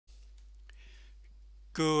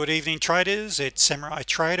Good evening traders, it's Samurai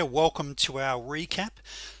Trader. Welcome to our recap.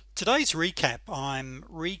 Today's recap, I'm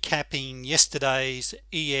recapping yesterday's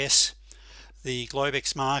ES, the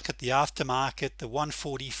Globex market, the aftermarket, the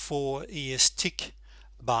 144 ES tick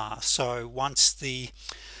bar. So once the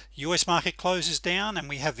US market closes down and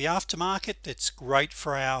we have the aftermarket, that's great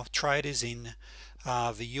for our traders in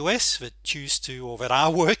the US that choose to, or that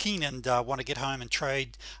are working and want to get home and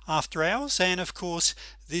trade after hours. And of course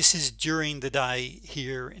this is during the day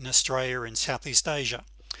here in Australia and Southeast Asia.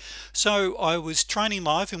 So I was training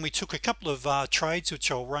live and we took a couple of trades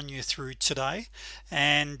which I'll run you through today,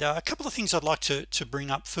 and a couple of things I'd like to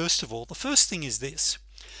bring up. First of all, the first thing is this: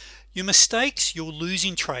 your mistakes, your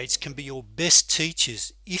losing trades can be your best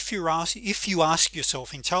teachers if you ask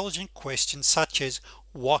yourself intelligent questions such as,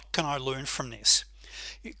 what can I learn from this?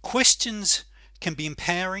 Questions can be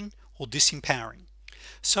empowering or disempowering.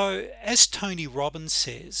 So as Tony Robbins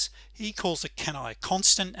says, he calls it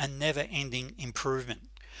constant and never-ending improvement.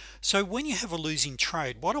 So when you have a losing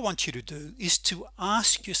trade, what I want you to do is to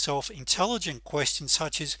ask yourself intelligent questions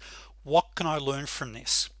such as, what can I learn from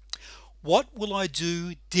this? What will I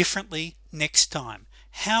do differently next time?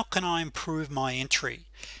 How can I improve my entry?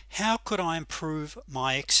 How could I improve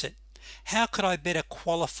my exit? How could I better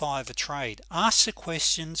qualify the trade? Ask the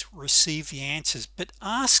questions, receive the answers, but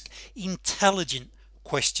ask intelligent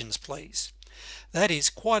questions, please. That is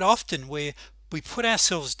quite often where we put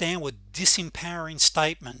ourselves down with disempowering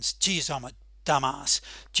statements. Geez, I'm a dumbass.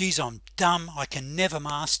 Geez, I'm dumb. I can never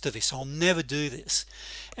master this. I'll never do this.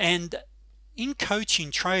 And in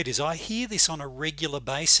coaching traders, I hear this on a regular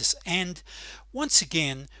basis, and once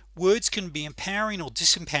again, words can be empowering or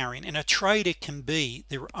disempowering, and a trader can be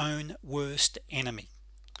their own worst enemy.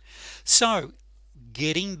 So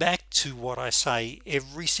getting back to what I say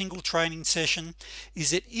every single training session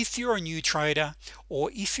is that if you're a new trader,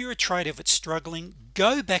 or if you're a trader that's struggling,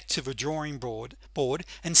 go back to the drawing board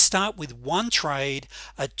and start with one trade,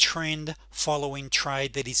 a trend following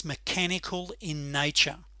trade that is mechanical in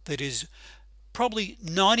nature, that is probably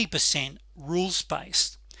 90% rules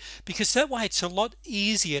based, because that way it's a lot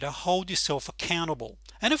easier to hold yourself accountable.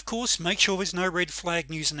 And of course, make sure there's no red flag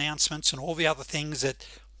news announcements and all the other things that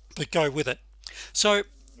go with it. So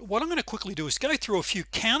what I'm going to quickly do is go through a few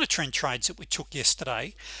counter trend trades that we took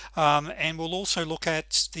yesterday, and we'll also look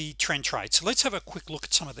at the trend trade. So let's have a quick look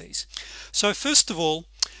at some of these. So first of all,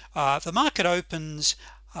 the market opens,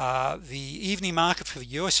 the evening market for the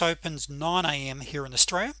US opens 9 a.m. here in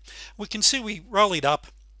Australia. We can see we rallied up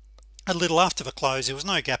a little after the close. There was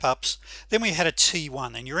no gap ups. Then we had a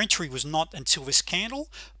T1, and your entry was not until this candle,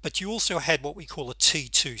 but you also had what we call a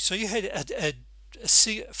T2. So you had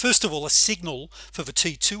first of all a signal for the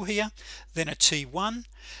T2 here, then a T1,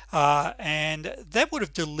 and that would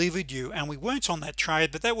have delivered you, and we weren't on that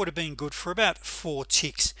trade, but that would have been good for about 4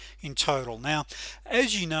 ticks in total. Now,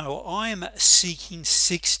 as you know, I am seeking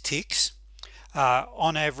 6 ticks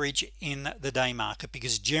on average in the day market,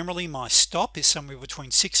 because generally my stop is somewhere between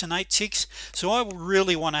 6 and 8 ticks. So I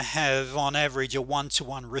really want to have on average a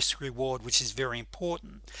 1-to-1 risk reward, which is very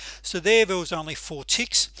important. So there was only 4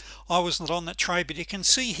 ticks. I was not on that trade, but you can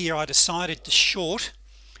see here I decided to short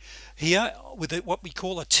here with what we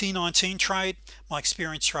call a T19 trade. My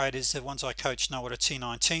experienced traders, the ones I coach, know what a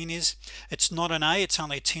T19 is. It's not an A, it's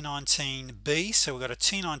only a T19B. So we've got a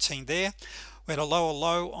T19 there. We had a lower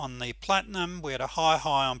low on the platinum, we had a high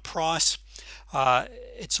on price.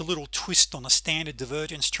 It's a little twist on a standard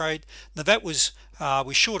divergence trade. Now that was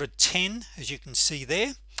we shorted 10, as you can see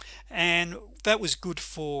there, and that was good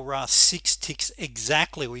for 6 ticks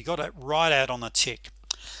exactly. We got it right out on the tick.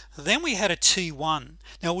 Then we had a T1.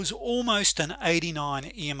 Now it was almost an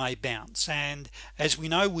 89 EMA bounce, and as we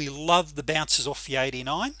know, we love the bounces off the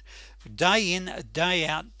 89 day in day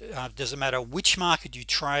out. Doesn't matter which market you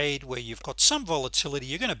trade, where you've got some volatility,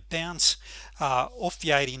 you're going to bounce off the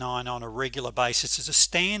 89 on a regular basis as a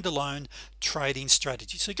standalone trading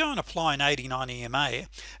strategy. So go and apply an 89 EMA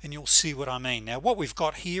and you'll see what I mean. Now what we've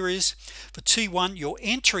got here is for T1, your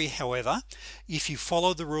entry, however, if you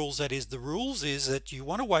follow the rules, that is, the rules is that you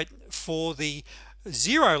want to wait for the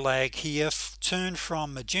zero lag here, turn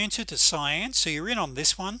from magenta to cyan. So you're in on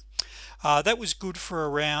this one. That was good for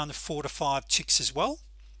around 4 to 5 ticks as well.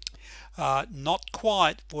 Not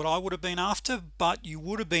quite what I would have been after, but you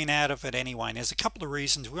would have been out of it anyway. And there's a couple of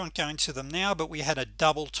reasons. We won't go into them now, but we had a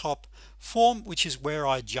double top form, which is where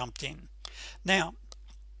I jumped in. Now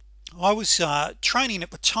I was training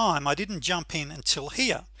at the time. I didn't jump in until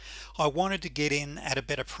here, I wanted to get in at a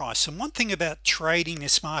better price. And one thing about trading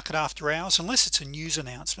this market after hours, unless it's a news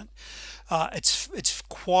announcement, it's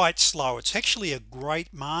quite slow. It's actually a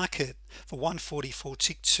great market for 144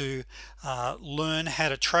 tick to learn how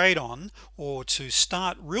to trade on, or to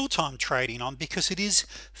start real-time trading on, because it is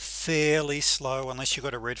fairly slow unless you've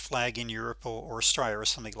got a red flag in Europe or Australia or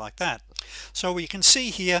something like that. So you can see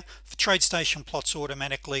here the TradeStation plots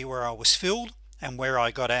automatically where I was filled and where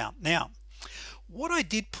I got out. Now what I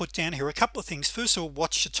did put down here, a couple of things. First of all,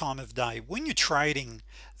 watch the time of day when you're trading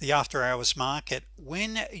the after hours market.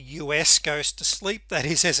 When US goes to sleep, that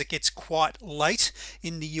is, as it gets quite late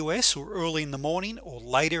in the US, or early in the morning, or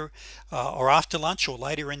later or after lunch, or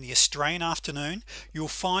later in the Australian afternoon, you'll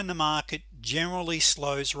find the market generally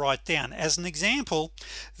slows right down. As an example,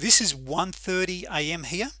 this is 1:30 a.m.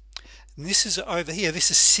 here, and this is over here,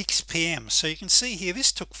 this is 6 p.m. so you can see here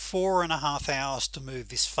this took 4.5 hours to move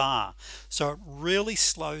this far, so it really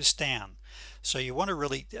slows down. So you want to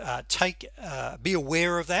really be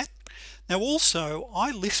aware of that. Now also,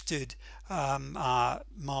 I lifted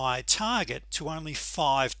my target to only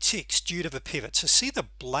 5 ticks due to the pivot. So see the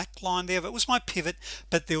black line there? That was my pivot,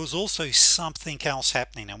 but there was also something else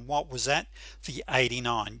happening. And what was that? The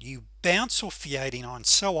 89. You bounce off the 89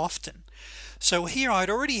 so often. So here it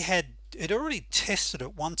already tested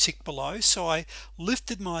at 1 tick below, so I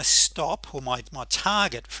lifted my stop, or my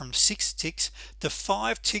target, from 6 ticks to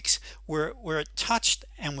 5 ticks, where it touched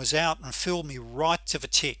and was out and filled me right to the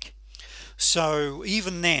tick. So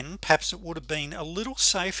even then, perhaps it would have been a little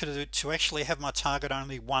safer to actually have my target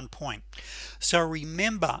only 1 point. So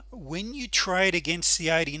remember, when you trade against the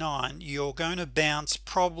 89, you're going to bounce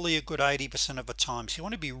probably a good 80% of the time, so you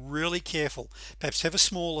want to be really careful. Perhaps have a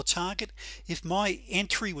smaller target. If my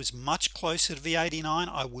entry was much closer to the 89,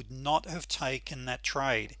 I would not have taken that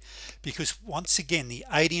trade, because once again, the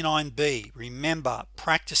 89B, remember,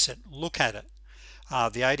 practice it, look at it,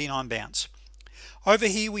 the 89 bounce. Over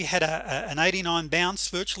here we had an 89 bounce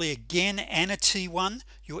virtually again, and a T1.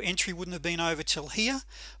 Your entry wouldn't have been over till here,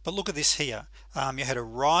 but look at this here. You had a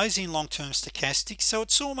rising long-term stochastic, so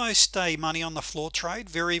it's almost a money on the floor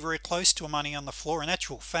trade, very close to a money on the floor. In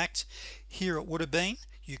actual fact, here it would have been,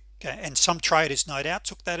 and some traders no doubt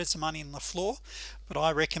took that as the money on the floor, but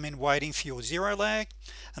I recommend waiting for your zero lag,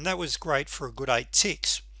 and that was great for a good 8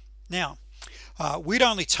 ticks. Now we'd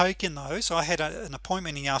only taken those. I had an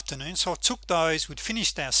appointment in the afternoon, so I took those. We'd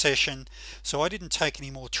finished our session, so I didn't take any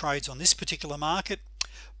more trades on this particular market.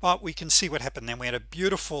 But we can see what happened then. We had a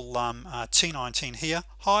beautiful T19 here,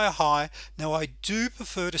 higher high. Now I do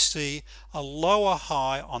prefer to see a lower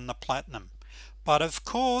high on the platinum, but of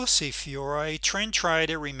course, if you're a trend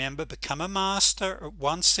trader, remember, become a master at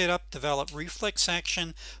one setup, develop reflex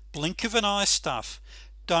action, blink of an eye stuff.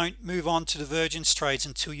 Don't move on to divergence trades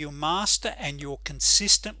until you master and you're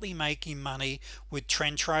consistently making money with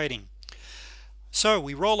trend trading. So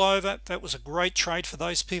we roll over. That was a great trade for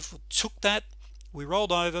those people who took that. We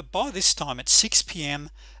rolled over. By this time at 6 p.m.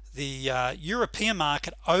 the European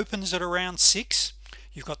market opens at around 6.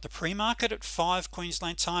 You've got the pre-market at 5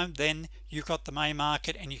 Queensland time, then you've got the May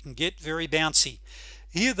market, and you can get very bouncy.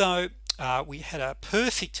 Here though, we had a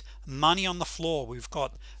perfect money on the floor. We've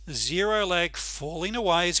got zero lag falling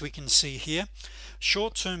away, as we can see here.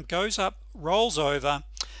 Short term goes up, rolls over,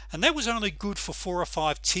 and that was only good for 4 or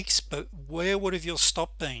 5 ticks, but where would have your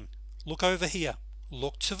stop been? Look over here,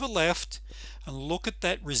 look to the left, and look at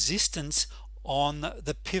that resistance on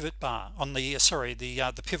the pivot bar, on the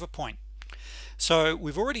the pivot point. So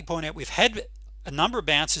we've already pointed out we've had a number of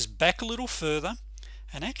bounces back a little further.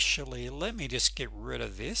 And actually, let me just get rid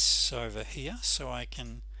of this over here so I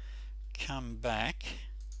can come back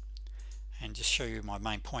and just show you my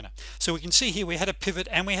main pointer. So we can see here we had a pivot,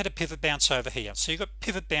 and we had a pivot bounce over here. So you've got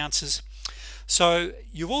pivot bounces. So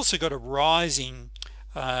you've also got a rising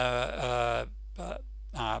platinum.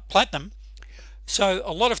 So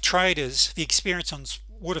a lot of traders, the experience on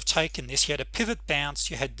would have taken this. You had a pivot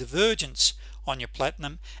bounce, you had divergence on your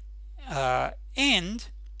platinum, and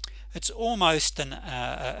it's almost a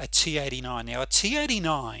T89. Now a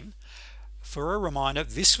T89, for a reminder,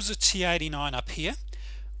 this was a T89 up here.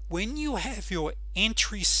 When you have your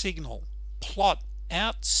entry signal plot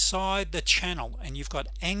outside the channel and you've got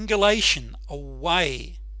angulation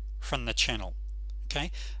away from the channel,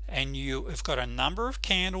 okay, and you have got a number of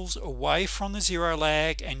candles away from the zero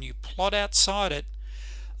lag and you plot outside it,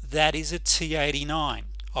 that is a T89.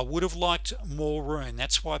 I would have liked more room.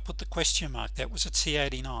 That's why I put the question mark. That was a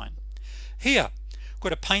T89. Here we've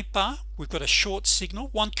got a paint bar, we've got a short signal.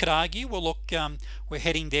 One could argue, well look, we're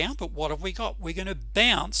heading down, but what have we got? We're going to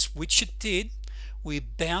bounce, which it did. We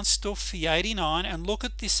bounced off the 89, and look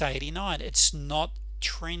at this 89. It's not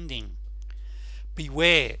trending.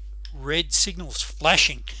 Beware red signals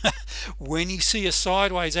flashing. When you see a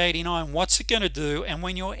sideways 89, what's it going to do? And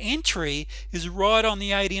when your entry is right on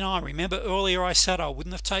the 89, remember earlier I said I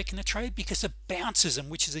wouldn't have taken the trade because it bounces them,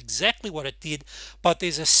 which is exactly what it did. But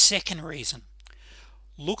there's a second reason.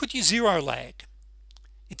 Look at your zero lag.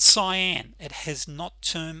 It's cyan. It has not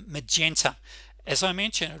turned magenta. As I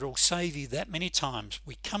mentioned, it'll save you that many times.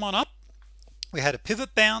 We come on up, we had a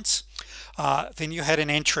pivot bounce, then you had an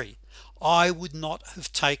entry. I would not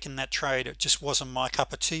have taken that trade. It just wasn't my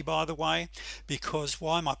cup of tea, by the way. Because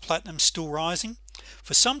why? My platinum's still rising.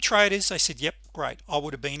 For some traders, they said yep, great, I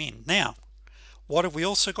would have been in. Now what have we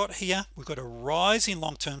also got here? We've got a rise in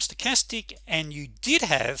long-term stochastic, and you did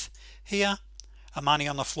have here a money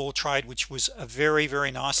on the floor trade, which was a very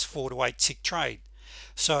nice 4 to 8 tick trade.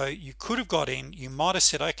 So you could have got in. You might have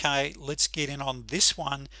said, okay, let's get in on this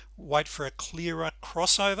one, wait for a clearer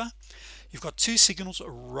crossover. You've got two signals, a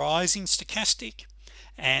rising stochastic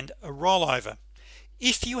and a rollover.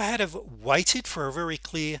 If you had have waited for a very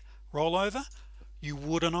clear rollover, you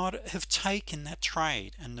would not have taken that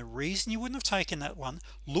trade. And the reason you wouldn't have taken that one,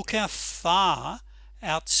 look how far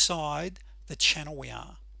outside the channel we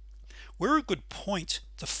are. We're a good point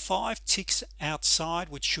to 5 ticks outside,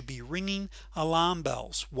 which should be ringing alarm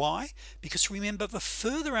bells. Why? Because remember, the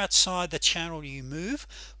further outside the channel you move,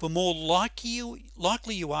 the more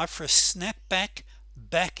likely you are for a snapback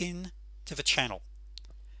back in to the channel.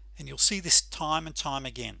 And you'll see this time and time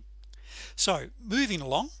again. So moving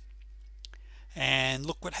along, and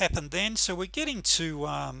look what happened then. So we're getting to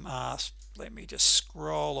let me just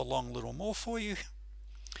scroll along a little more for you.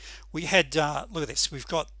 We had look at this, we've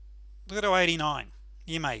got, look at 89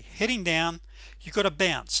 EMA heading down. You've got a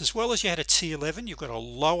bounce, as well as you had a T11. You've got a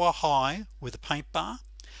lower high with a paint bar.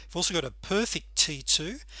 You've also got a perfect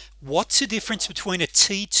T2. What's the difference between a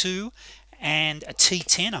T2 and a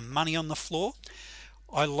T10, a money on the floor?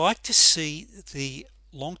 I like to see the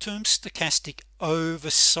long-term stochastic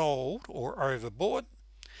oversold or overbought.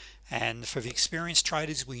 And for the experienced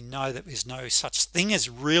traders, we know that there's no such thing as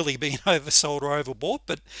really being oversold or overbought,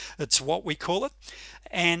 but it's what we call it.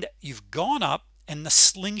 And you've gone up and the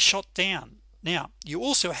slingshot down. Now you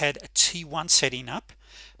also had a T1 setting up,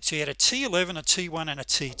 so you had a T11, a T1 and a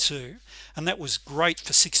T2, and that was great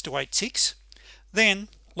for 6 to 8 ticks. Then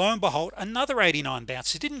lo and behold, another 89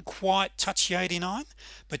 bounce. It didn't quite touch the 89,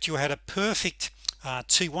 but you had a perfect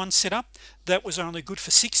T1 setup that was only good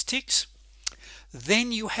for 6 ticks.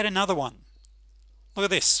 Then you had another one. Look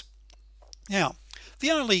at this. Now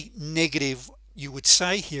the only negative you would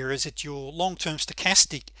say here is that your long-term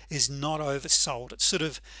stochastic is not oversold. It's sort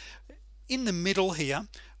of in the middle here,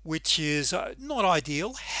 which is not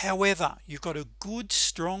ideal. However, you've got a good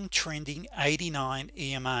strong trending 89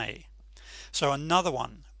 EMA. So another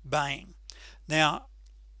one, bang. Now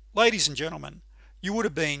ladies and gentlemen, you would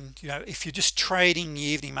have been, if you're just trading the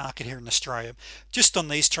evening market here in Australia, just on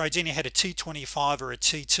these trades, and you had a T25 or a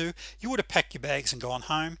T2, you would have packed your bags and gone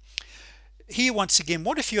home. Here once again,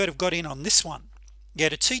 what if you had have got in on this one? You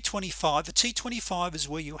had a T25. The T25 is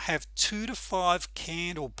where you have 2 to 5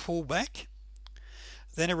 candle pullback,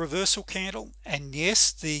 then a reversal candle, and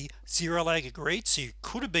yes, the zero lag agreed, so you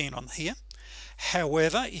could have been on here.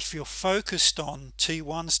 However, if you're focused on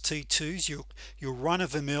T1s, T2s, your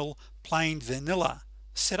run-of-the-mill plain vanilla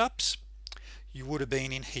setups, you would have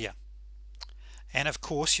been in here. And of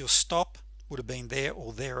course your stop would have been there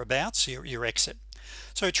or thereabouts, your exit.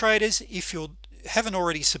 So traders, if you haven't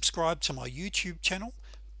already subscribed to my YouTube channel,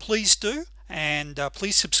 please do, and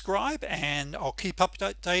please subscribe, and I'll keep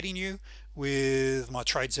updating you with my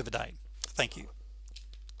trades of the day. Thank you.